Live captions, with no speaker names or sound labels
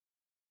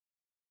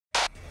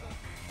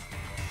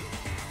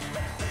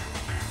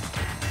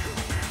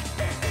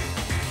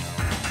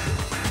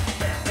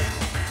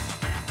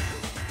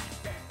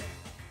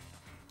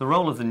The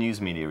role of the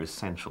news media is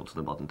central to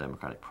the modern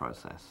democratic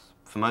process.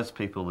 For most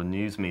people, the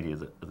news media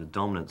are the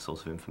dominant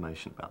source of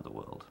information about the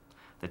world.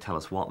 They tell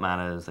us what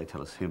matters, they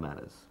tell us who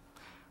matters.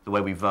 The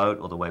way we vote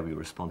or the way we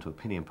respond to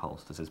opinion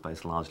polls is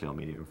based largely on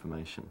media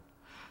information.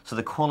 So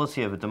the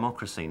quality of a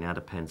democracy now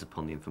depends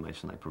upon the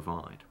information they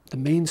provide. The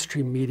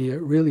mainstream media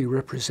really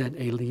represent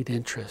elite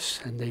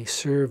interests, and they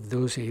serve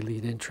those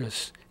elite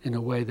interests in a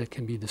way that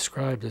can be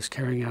described as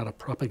carrying out a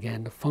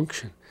propaganda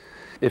function.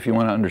 If you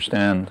want to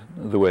understand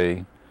the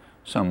way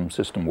some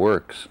system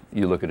works,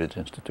 you look at its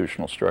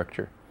institutional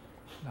structure.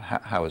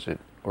 How is it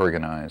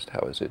organized?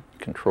 How is it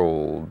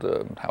controlled?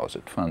 How is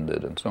it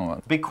funded? And so on.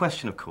 The big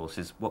question, of course,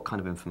 is what kind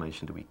of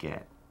information do we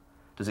get?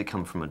 Does it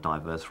come from a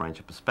diverse range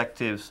of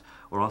perspectives,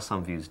 or are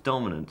some views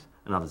dominant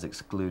and others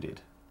excluded?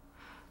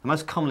 The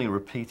most commonly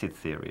repeated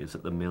theory is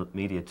that the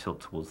media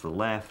tilt towards the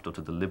left or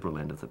to the liberal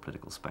end of the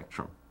political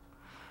spectrum.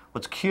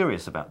 What's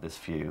curious about this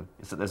view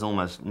is that there's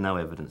almost no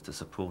evidence to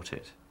support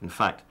it. In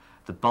fact,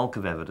 the bulk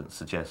of evidence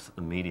suggests that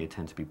the media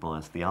tend to be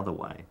biased the other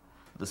way.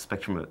 The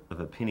spectrum of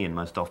opinion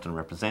most often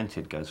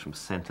represented goes from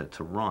centre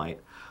to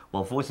right,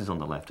 while voices on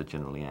the left are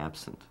generally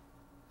absent.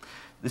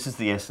 This is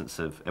the essence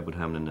of Edward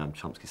Herman and Noam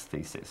Chomsky's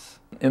thesis.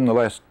 In the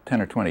last 10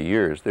 or 20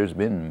 years, there's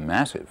been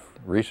massive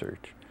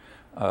research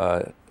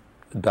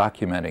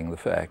documenting the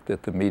fact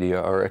that the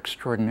media are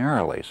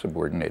extraordinarily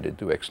subordinated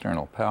to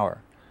external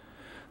power.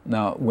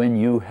 Now, when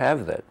you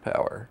have that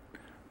power,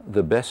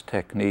 the best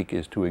technique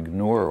is to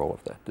ignore all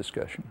of that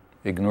discussion,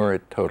 ignore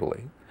it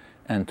totally,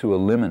 and to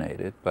eliminate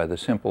it by the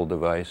simple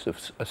device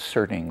of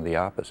asserting the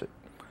opposite.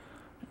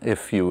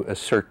 If you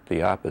assert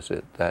the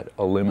opposite, that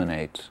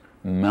eliminates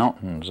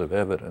mountains of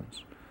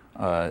evidence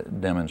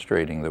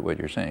demonstrating that what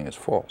you're saying is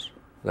false.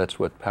 That's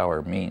what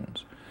power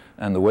means.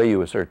 And the way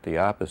you assert the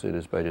opposite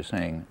is by just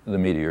saying the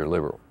media are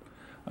liberal.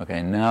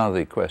 Okay, now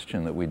the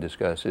question that we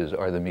discuss is,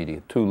 are the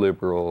media too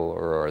liberal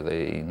or are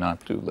they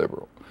not too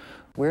liberal?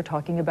 We're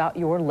talking about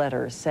your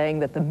letters saying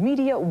that the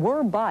media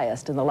were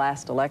biased in the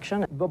last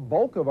election. The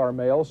bulk of our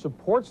mail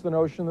supports the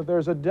notion that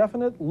there's a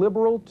definite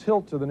liberal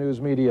tilt to the news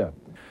media.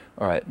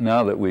 All right,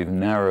 now that we've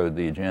narrowed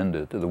the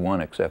agenda to the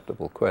one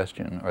acceptable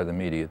question, are the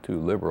media too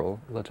liberal,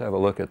 let's have a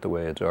look at the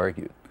way it's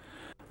argued.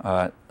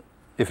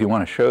 If you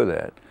want to show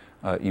that,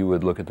 you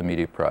would look at the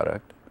media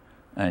product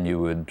and you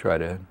would try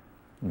to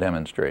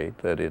demonstrate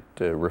that it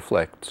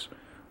reflects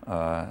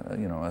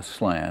a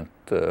slant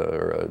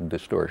or a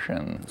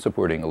distortion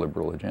supporting a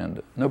liberal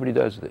agenda. Nobody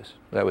does this.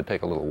 That would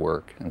take a little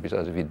work, and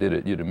besides, if you did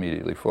it, you'd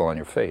immediately fall on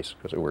your face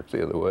because it works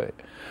the other way.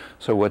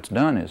 So what's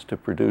done is to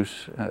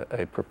produce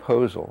a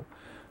proposal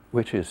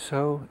which is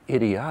so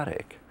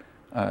idiotic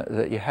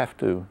that you have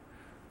to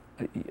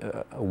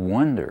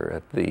wonder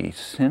at the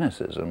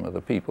cynicism of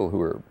the people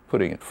who are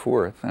putting it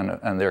forth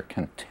and their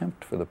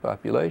contempt for the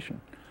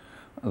population.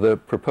 The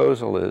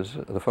proposal is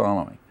the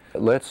following.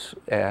 Let's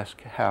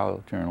ask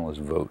how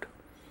journalists vote.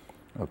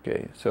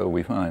 Okay, so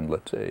we find,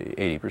 let's say,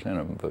 80%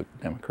 of them vote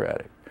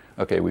Democratic.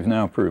 Okay, we've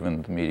now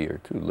proven the media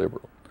are too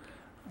liberal.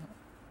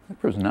 It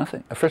proves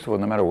nothing. First of all,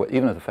 no matter what,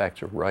 even if the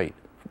facts are right,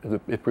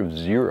 it proves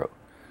zero.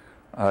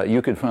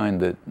 You could find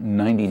that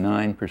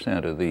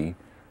 99% of the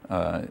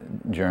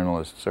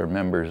journalists are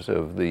members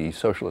of the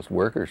Socialist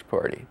Workers'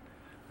 Party,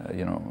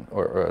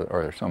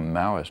 or some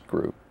Maoist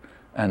group,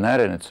 and that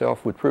in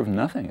itself would prove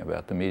nothing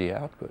about the media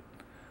output.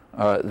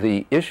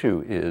 The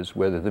issue is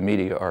whether the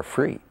media are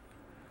free.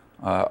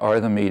 Are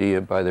the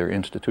media, by their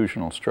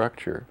institutional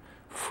structure,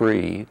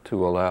 free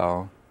to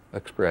allow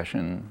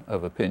expression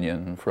of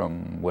opinion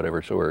from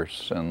whatever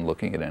source and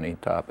looking at any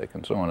topic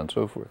and so on and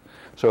so forth?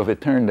 So if it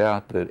turned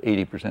out that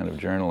 80% of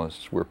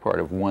journalists were part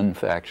of one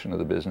faction of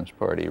the business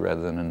party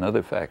rather than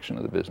another faction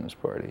of the business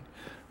party,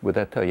 would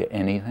that tell you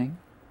anything?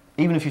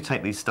 Even if you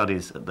take these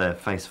studies at their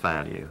face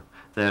value,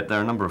 there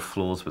are a number of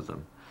flaws with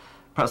them.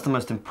 Perhaps the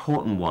most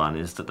important one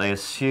is that they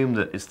assume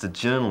that it's the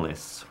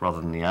journalists,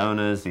 rather than the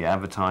owners, the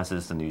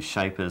advertisers, the news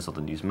shapers, or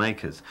the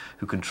newsmakers,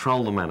 who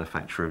control the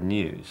manufacture of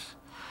news.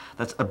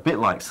 That's a bit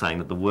like saying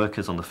that the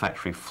workers on the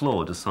factory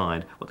floor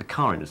decide what the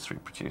car industry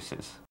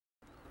produces.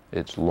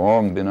 It's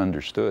long been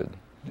understood,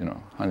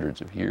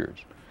 hundreds of years,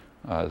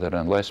 that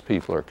unless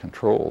people are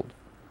controlled,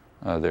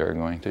 they're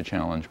going to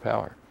challenge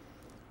power.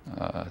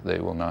 They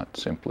will not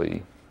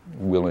simply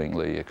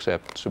willingly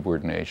accept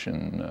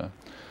subordination,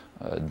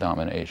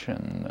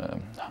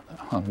 domination,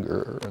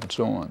 hunger, and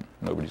so on.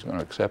 Nobody's going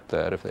to accept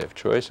that if they have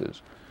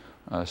choices.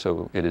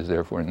 So it is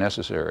therefore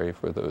necessary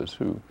for those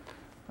who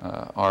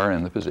are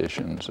in the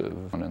positions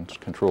of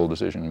control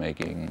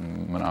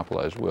decision-making,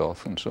 monopolize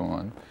wealth, and so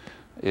on.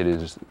 It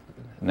is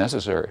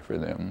necessary for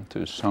them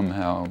to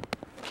somehow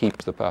keep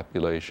the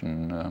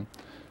population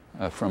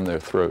from their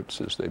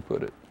throats, as they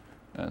put it.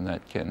 And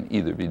that can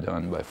either be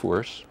done by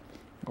force,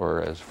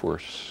 or as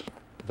force,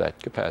 that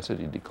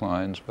capacity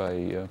declines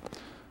by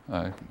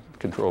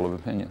control of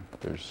opinion.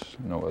 There's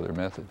no other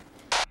method.